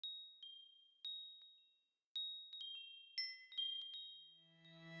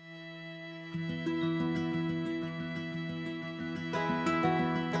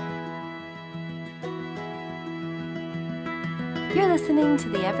You're listening to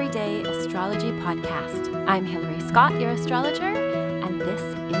the Everyday Astrology Podcast. I'm Hilary Scott, your astrologer, and this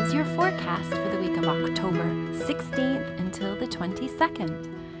is your forecast for the week of October 16th until the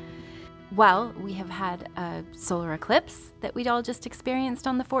 22nd. Well, we have had a solar eclipse that we'd all just experienced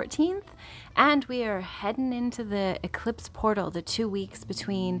on the 14th, and we are heading into the eclipse portal, the 2 weeks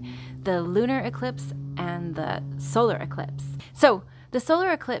between the lunar eclipse and the solar eclipse. So the solar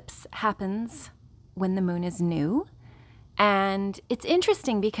eclipse happens when the moon is new. And it's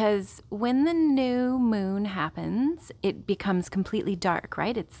interesting because when the new moon happens, it becomes completely dark,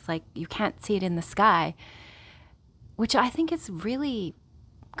 right? It's like you can't see it in the sky, which I think is really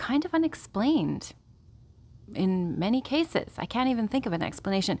kind of unexplained in many cases. I can't even think of an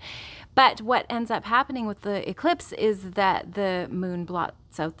explanation. But what ends up happening with the eclipse is that the moon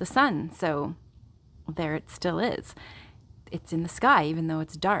blots out the sun. So there it still is. It's in the sky, even though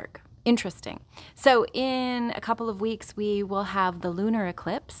it's dark. Interesting. So in a couple of weeks, we will have the lunar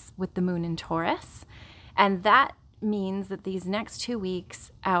eclipse with the moon in Taurus. And that means that these next 2 weeks,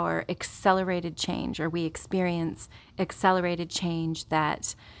 our accelerated change, or we experience accelerated change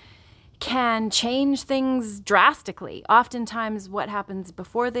that can change things drastically. Oftentimes what happens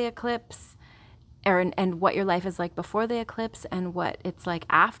before the eclipse and what your life is like before the eclipse and what it's like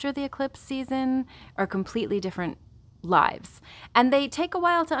after the eclipse season are completely different lives. And they take a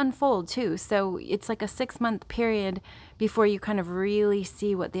while to unfold too. So it's like a 6-month period before you kind of really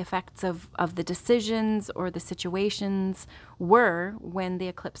see what the effects of the decisions or the situations were when the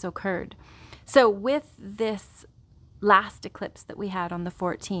eclipse occurred. So with this last eclipse that we had on the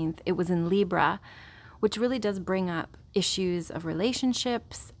 14th, it was in Libra, which really does bring up issues of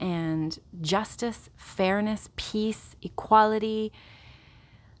relationships and justice, fairness, peace, equality.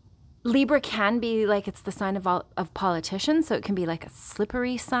 Libra can be like, it's the sign of politicians, so it can be like a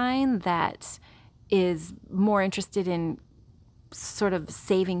slippery sign that is more interested in sort of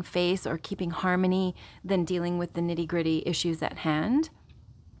saving face or keeping harmony than dealing with the nitty-gritty issues at hand.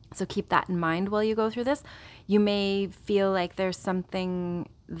 So keep that in mind while you go through this. You may feel like there's something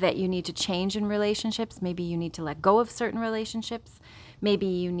that you need to change in relationships. Maybe you need to let go of certain relationships. Maybe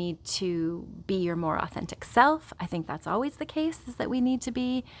you need to be your more authentic self. I think that's always the case, is that we need to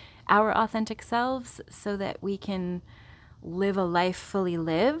be our authentic selves so that we can live a life fully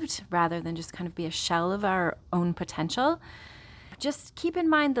lived rather than just kind of be a shell of our own potential. Just keep in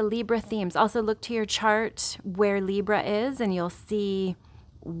mind the Libra themes. Also look to your chart where Libra is and you'll see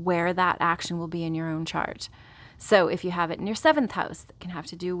where that action will be in your own chart. So if you have it in your 7th house, that can have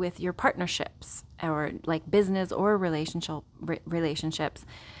to do with your partnerships or like business or relationships.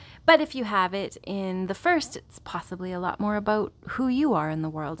 But if you have it in the 1st, it's possibly a lot more about who you are in the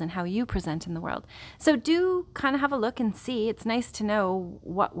world and how you present in the world. So do kind of have a look and see. It's nice to know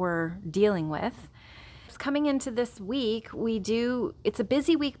what we're dealing with. Coming into this week, it's a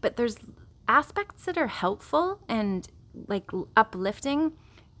busy week, but there's aspects that are helpful and like uplifting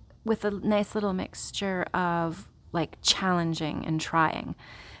with a nice little mixture of like challenging and trying.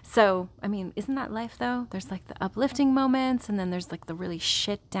 So, I mean, isn't that life though? There's like the uplifting moments and then there's like the really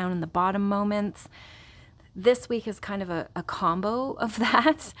shit down in the bottom moments. This week is kind of a combo of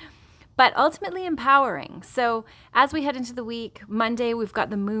that, but ultimately empowering. So as we head into the week, Monday, we've got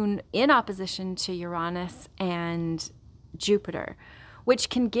the moon in opposition to Uranus and Jupiter, which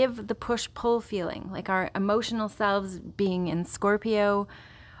can give the push-pull feeling. Like our emotional selves being in Scorpio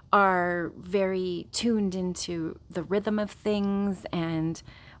are very tuned into the rhythm of things and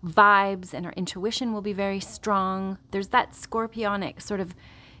vibes, and our intuition will be very strong. There's that scorpionic sort of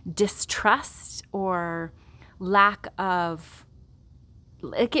distrust or lack of,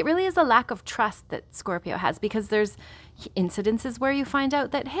 like it really is a lack of trust that Scorpio has, because there's incidences where you find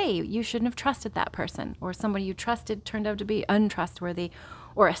out that, hey, you shouldn't have trusted that person, or somebody you trusted turned out to be untrustworthy,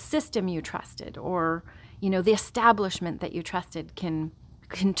 or a system you trusted, or, you know, the establishment that you trusted can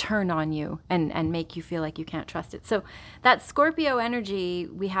turn on you and make you feel like you can't trust it. So that Scorpio energy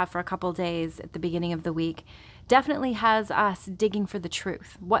we have for a couple days at the beginning of the week definitely has us digging for the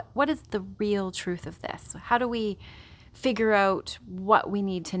truth. What is the real truth of this? How do we figure out what we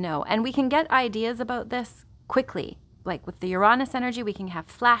need to know? And we can get ideas about this quickly. Like with the Uranus energy, we can have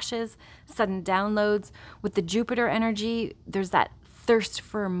flashes, sudden downloads. With the Jupiter energy, there's that thirst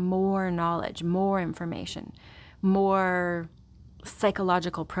for more knowledge, more information, more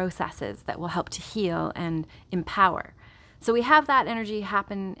psychological processes that will help to heal and empower. So we have that energy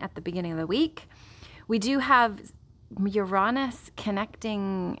happen at the beginning of the week. We do have Uranus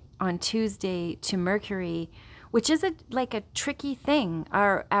connecting on Tuesday to Mercury, which is a tricky thing.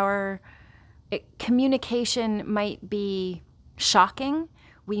 Our communication might be shocking.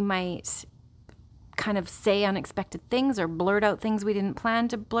 We might kind of say unexpected things or blurt out things we didn't plan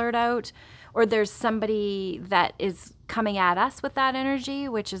to blurt out, or there's somebody that is coming at us with that energy,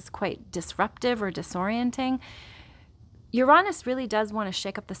 which is quite disruptive or disorienting. Uranus really does want to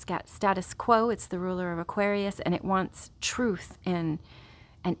shake up the status quo. It's the ruler of Aquarius, and it wants truth and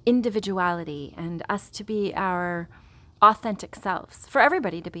individuality and us to be our authentic selves, for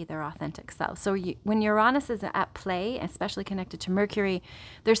everybody to be their authentic self. So when Uranus is at play, especially connected to Mercury,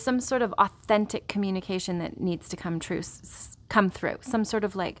 there's some sort of authentic communication that needs to come through, some sort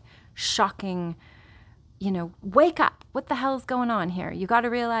of like shocking, wake up, what the hell's going on here? You got to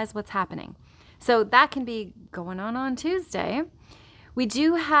realize what's happening. So that can be going on Tuesday. We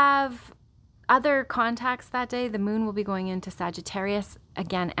do have other contacts that day. The moon will be going into Sagittarius,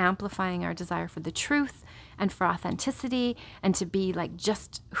 again, amplifying our desire for the truth and for authenticity and to be like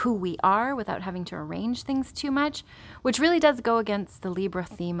just who we are without having to arrange things too much, which really does go against the Libra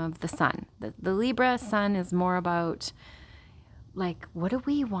theme of the sun. The Libra sun is more about like, what do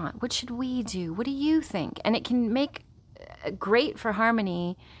we want? What should we do? What do you think? And it can make great for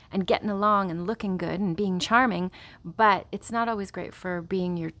harmony and getting along and looking good and being charming, but it's not always great for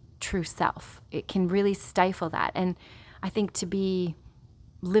being your true self. It can really stifle that. And I think to be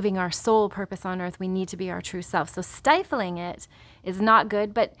living our soul purpose on earth, we need to be our true self. So stifling it is not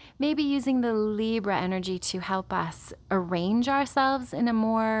good, but maybe using the Libra energy to help us arrange ourselves in a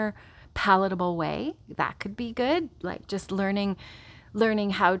more palatable way, that could be good. Like just learning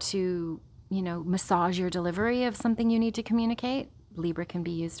how to, massage your delivery of something you need to communicate. Libra can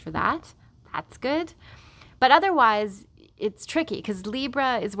be used for that. That's good. But otherwise, it's tricky because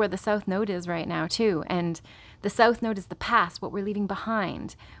Libra is where the South Node is right now too. And the South Node is the past, what we're leaving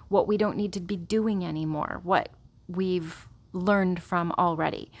behind, what we don't need to be doing anymore, what we've learned from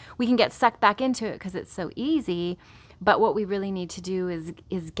already. We can get sucked back into it because it's so easy, but what we really need to do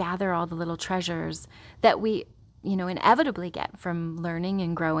is gather all the little treasures that we inevitably get from learning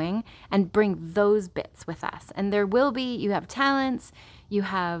and growing and bring those bits with us. And you have talents, you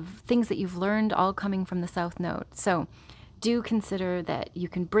have things that you've learned all coming from the South Node. So do consider that you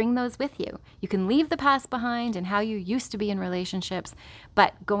can bring those with you. You can leave the past behind and how you used to be in relationships,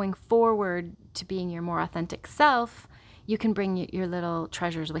 but going forward to being your more authentic self, you can bring your little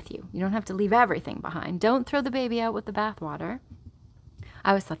treasures with you. You don't have to leave everything behind. Don't throw the baby out with the bathwater. I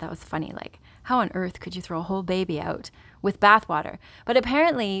always thought that was funny. Like, how on earth could you throw a whole baby out with bathwater? But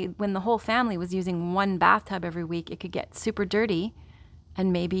apparently, when the whole family was using one bathtub every week, it could get super dirty,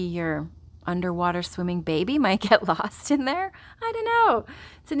 and maybe your underwater swimming baby might get lost in there. I don't know.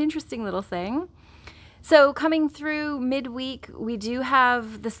 It's an interesting little thing. So coming through midweek, we do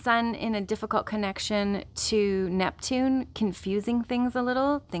have the sun in a difficult connection to Neptune, confusing things a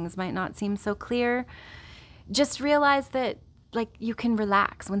little. Things might not seem so clear. Just realize that you can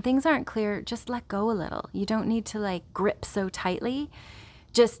relax. When things aren't clear, just let go a little. You don't need to grip so tightly.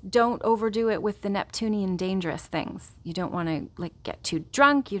 Just don't overdo it with the Neptunian dangerous things. You don't want to get too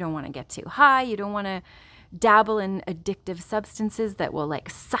drunk. You don't want to get too high. You don't want to dabble in addictive substances that will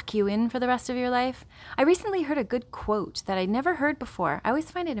suck you in for the rest of your life. I recently heard a good quote that I'd never heard before. I always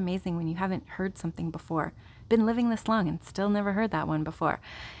find it amazing when you haven't heard something before. Been living this long and still never heard that one before.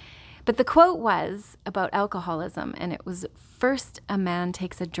 But the quote was about alcoholism, and it was, "First a man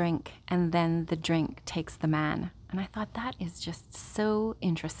takes a drink, and then the drink takes the man." And I thought that is just so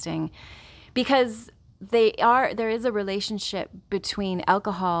interesting because there is a relationship between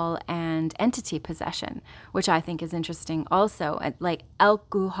alcohol and entity possession, which I think is interesting also.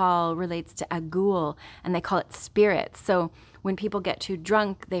 Alcohol relates to agul, and they call it spirit. So when people get too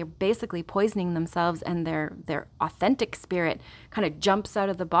drunk, they're basically poisoning themselves, and their authentic spirit kind of jumps out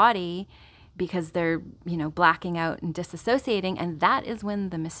of the body because they're, blacking out and disassociating. And that is when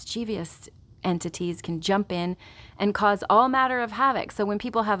the mischievous entities can jump in and cause all matter of havoc. So when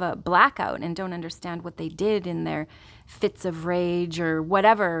people have a blackout and don't understand what they did in their fits of rage or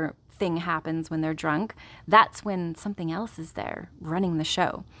whatever thing happens when they're drunk, that's when something else is there running the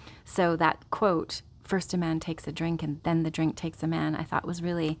show. So that quote, "First a man takes a drink and then the drink takes a man," I thought was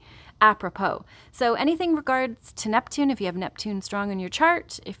really apropos. So anything regards to Neptune, if you have Neptune strong in your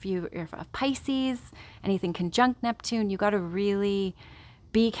chart, if you're a Pisces, anything conjunct Neptune, you got to really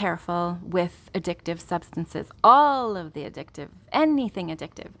be careful with addictive substances. All of the addictive, anything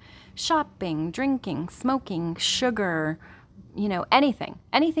addictive, shopping, drinking, smoking, sugar,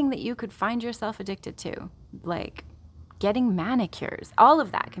 anything that you could find yourself addicted to, like getting manicures, all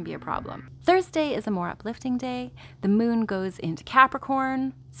of that can be a problem. Thursday is a more uplifting day. The moon goes into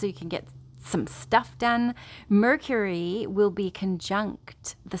Capricorn, so you can get some stuff done. Mercury will be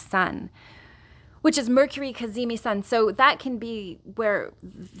conjunct the sun, which is Mercury Cazimi Sun. So that can be where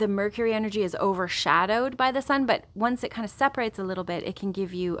the Mercury energy is overshadowed by the Sun, but once it kind of separates a little bit, it can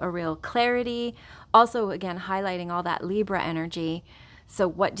give you a real clarity. Also, again, highlighting all that Libra energy. So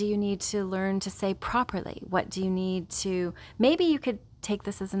what do you need to learn to say properly? What do you need to, maybe you could take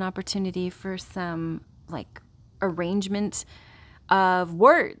this as an opportunity for some like arrangement of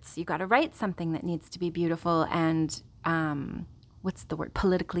words. You got to write something that needs to be beautiful and, what's the word,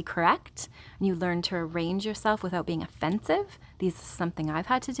 politically correct. And you learn to arrange yourself without being offensive. This is something I've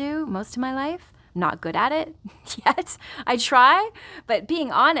had to do most of my life. I'm not good at it yet. I try, but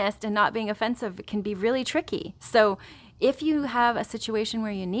being honest and not being offensive can be really tricky. So if you have a situation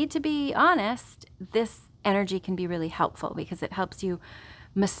where you need to be honest, this energy can be really helpful because it helps you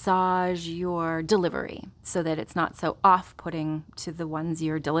massage your delivery so that it's not so off-putting to the ones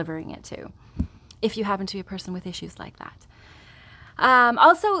you're delivering it to, if you happen to be a person with issues like that.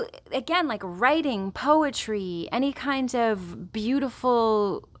 Also, again, like writing, poetry, any kind of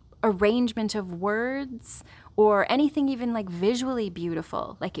beautiful arrangement of words or anything even like visually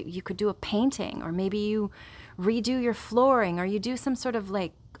beautiful. Like you could do a painting, or maybe you redo your flooring, or you do some sort of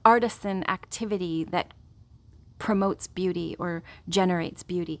like artisan activity that promotes beauty or generates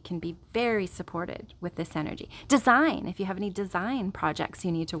beauty, can be very supported with this energy. Design, if you have any design projects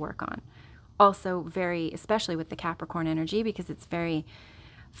you need to work on. Also very, especially with the Capricorn energy, because it's very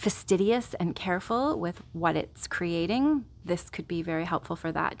fastidious and careful with what it's creating. This could be very helpful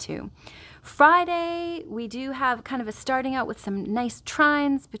for that too. Friday, we do have kind of a starting out with some nice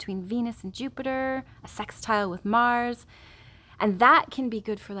trines between Venus and Jupiter, a sextile with Mars. And that can be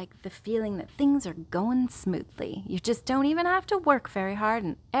good for like the feeling that things are going smoothly. You just don't even have to work very hard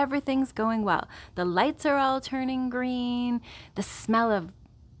and everything's going well. The lights are all turning green. The smell of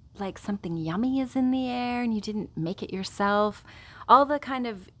like something yummy is in the air and you didn't make it yourself. All the kind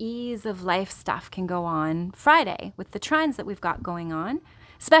of ease of life stuff can go on Friday with the trines that we've got going on,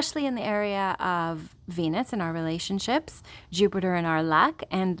 especially in the area of Venus and our relationships, Jupiter and our luck,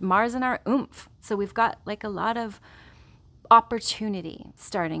 and Mars and our oomph. So we've got like a lot of opportunity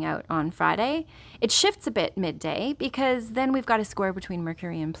starting out on Friday. It shifts a bit midday because then we've got a square between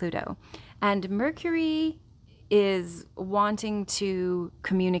Mercury and Pluto. And Mercury is wanting to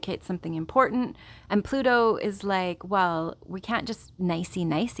communicate something important. And Pluto is like, well, we can't just nicey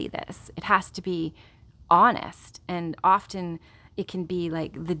this. It has to be honest. And often it can be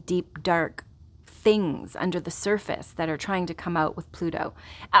like the deep, dark things under the surface that are trying to come out with Pluto.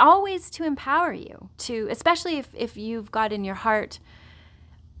 Always to empower you, to, especially if you've got in your heart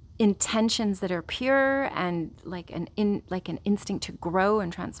intentions that are pure and like an instinct to grow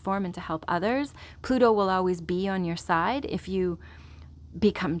and transform and to help others. Pluto will always be on your side. If you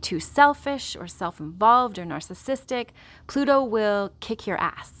become too selfish or self-involved or narcissistic, Pluto will kick your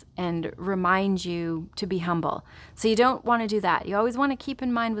ass and remind you to be humble. So you don't want to do that. You always want to keep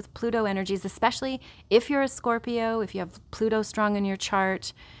in mind with Pluto energies, especially if you're a Scorpio, if you have Pluto strong in your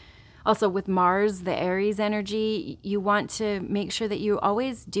chart. Also with Mars, the Aries energy, you want to make sure that you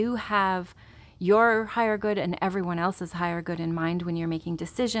always do have your higher good and everyone else's higher good in mind when you're making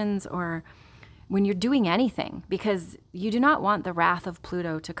decisions or when you're doing anything, because you do not want the wrath of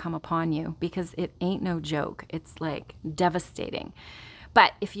Pluto to come upon you, because it ain't no joke. It's like devastating.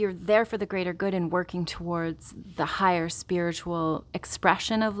 But if you're there for the greater good and working towards the higher spiritual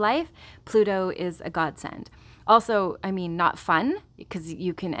expression of life, Pluto is a godsend. Also, I mean, not fun, because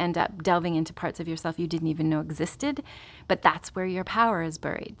you can end up delving into parts of yourself you didn't even know existed, but that's where your power is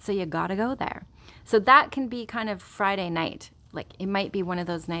buried. So you gotta go there. So that can be kind of Friday night. Like it might be one of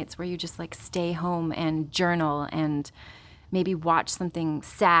those nights where you just like stay home and journal and maybe watch something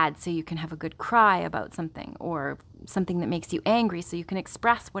sad so you can have a good cry about something, or something that makes you angry so you can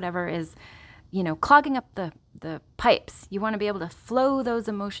express whatever is, you know, clogging up the pipes. You want to be able to flow those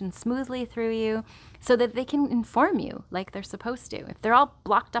emotions smoothly through you so that they can inform you like they're supposed to. If they're all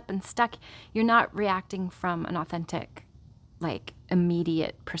blocked up and stuck, you're not reacting from an authentic, like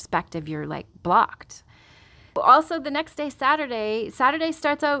immediate perspective. You're like blocked. Also, the next day, Saturday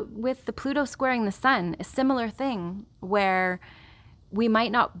starts out with the Pluto squaring the Sun, a similar thing where we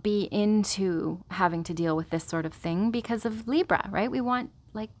might not be into having to deal with this sort of thing because of Libra, right? We want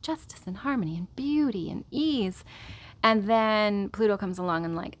like justice and harmony and beauty and ease. And then Pluto comes along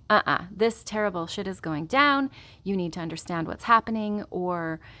and like, this terrible shit is going down. You need to understand what's happening,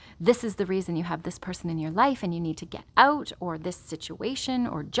 or this is the reason you have this person in your life and you need to get out, or this situation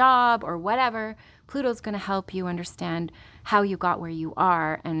or job or whatever. Pluto's going to help you understand how you got where you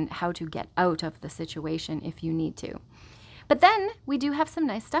are and how to get out of the situation if you need to. But then we do have some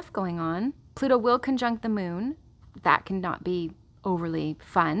nice stuff going on. Pluto will conjunct the moon. That cannot be overly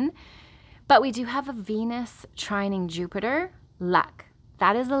fun. But we do have a Venus trining Jupiter, luck.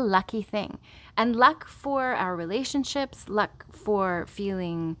 That is a lucky thing. And luck for our relationships, luck for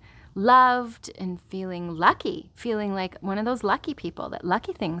feeling loved and feeling lucky, feeling like one of those lucky people that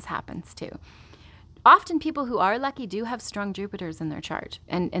lucky things happens to. Often people who are lucky do have strong Jupiters in their chart.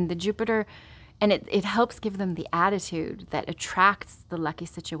 And the Jupiter, and it helps give them the attitude that attracts the lucky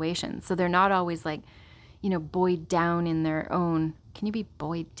situation. So they're not always like, buoyed down in their own. Can you be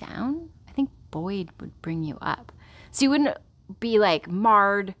buoyed down? I think buoyed would bring you up. So you wouldn't be like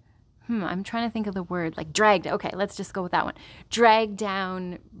marred. I'm trying to think of the word, like dragged. Okay, let's just go with that one. Dragged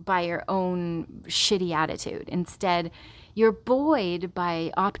down by your own shitty attitude. Instead, you're buoyed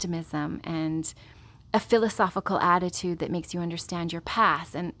by optimism and a philosophical attitude that makes you understand your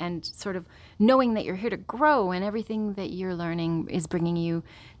past and sort of knowing that you're here to grow and everything that you're learning is bringing you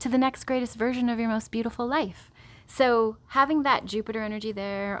to the next greatest version of your most beautiful life. So having that Jupiter energy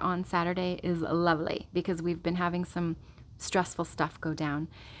there on Saturday is lovely because we've been having some stressful stuff go down.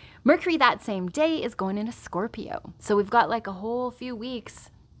 Mercury that same day is going into Scorpio. So we've got like a whole few weeks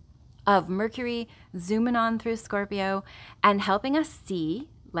of Mercury zooming on through Scorpio and helping us see,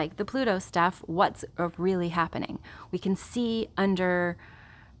 like the Pluto stuff, what's really happening. We can see under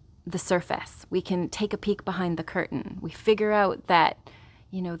the surface. We can take a peek behind the curtain. We figure out that,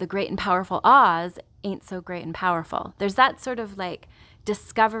 the great and powerful Oz ain't so great and powerful. There's that sort of like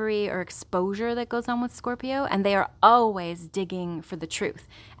discovery or exposure that goes on with Scorpio, and they are always digging for the truth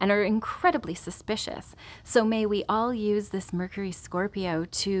and are incredibly suspicious. So may we all use this Mercury Scorpio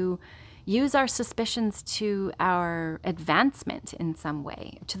to use our suspicions to our advancement in some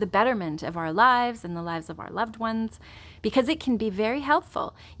way, to the betterment of our lives and the lives of our loved ones, because it can be very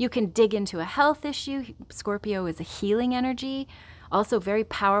helpful. You can dig into a health issue. Scorpio is a healing energy. Also very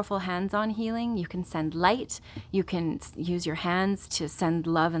powerful hands-on healing. You can send light. You can use your hands to send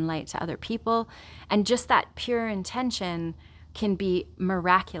love and light to other people. And just that pure intention can be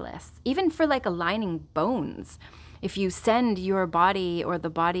miraculous. Even for like aligning bones. If you send your body or the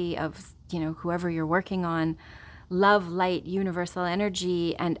body of, whoever you're working on, love, light, universal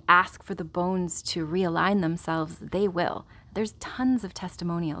energy, and ask for the bones to realign themselves, they will. There's tons of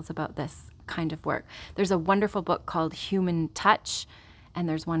testimonials about this kind of work. There's a wonderful book called Human Touch, and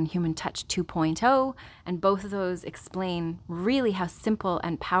there's one Human Touch 2.0, and both of those explain really how simple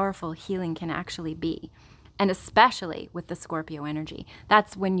and powerful healing can actually be. And especially with the Scorpio energy.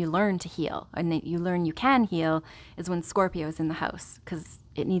 That's when you learn to heal, and that you learn you can heal is when Scorpio is in the house, because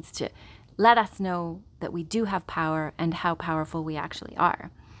it needs to let us know that we do have power and how powerful we actually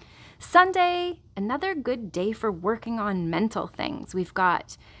are. Sunday, another good day for working on mental things. We've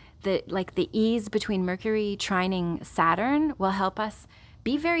got the ease between Mercury trining Saturn will help us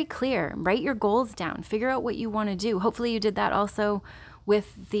be very clear. Write your goals down. Figure out what you want to do. Hopefully you did that also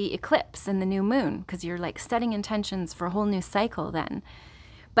with the eclipse and the new moon, because you're like setting intentions for a whole new cycle then.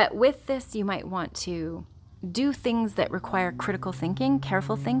 But with this, you might want to do things that require critical thinking,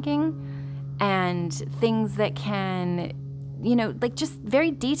 careful thinking, and things that can, like just very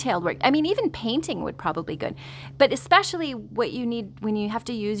detailed work. I mean, even painting would probably be good. But especially what you need when you have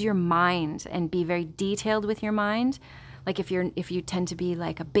to use your mind and be very detailed with your mind. Like if you tend to be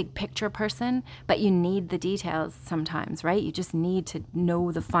like a big picture person, but you need the details sometimes, right? You just need to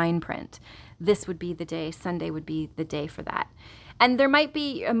know the fine print. This would be the day, Sunday would be the day for that. And there might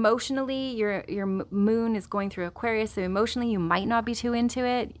be emotionally, your moon is going through Aquarius, so emotionally you might not be too into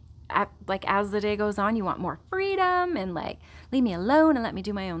it. As the day goes on, you want more freedom and like leave me alone and let me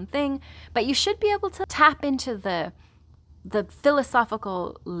do my own thing. But you should be able to tap into the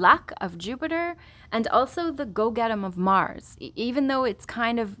philosophical luck of Jupiter and also the go-get-em of Mars. Even though it's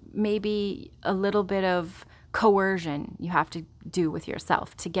kind of maybe a little bit of coercion you have to do with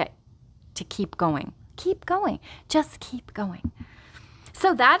yourself to keep going. Keep going. Just keep going.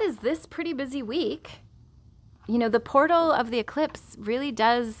 So that is this pretty busy week. The portal of the eclipse really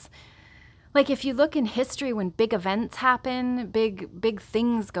does, like if you look in history when big events happen, big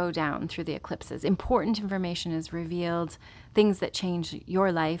things go down through the eclipses. Important information is revealed. Things that change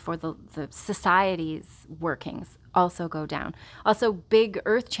your life or the society's workings also go down. Also, big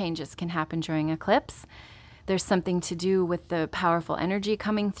earth changes can happen during eclipse. There's something to do with the powerful energy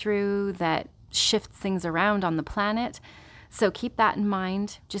coming through that shifts things around on the planet. So keep that in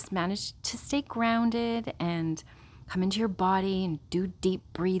mind. Just manage to stay grounded and come into your body and do deep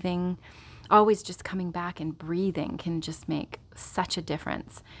breathing. Always just coming back and breathing can just make such a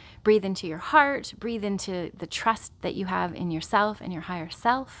difference. Breathe into your heart, breathe into the trust that you have in yourself and your higher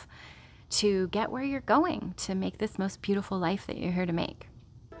self to get where you're going, to make this most beautiful life that you're here to make.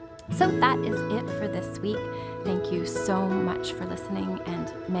 So that is it for this week. Thank you so much for listening,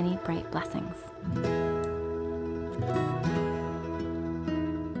 and many bright blessings.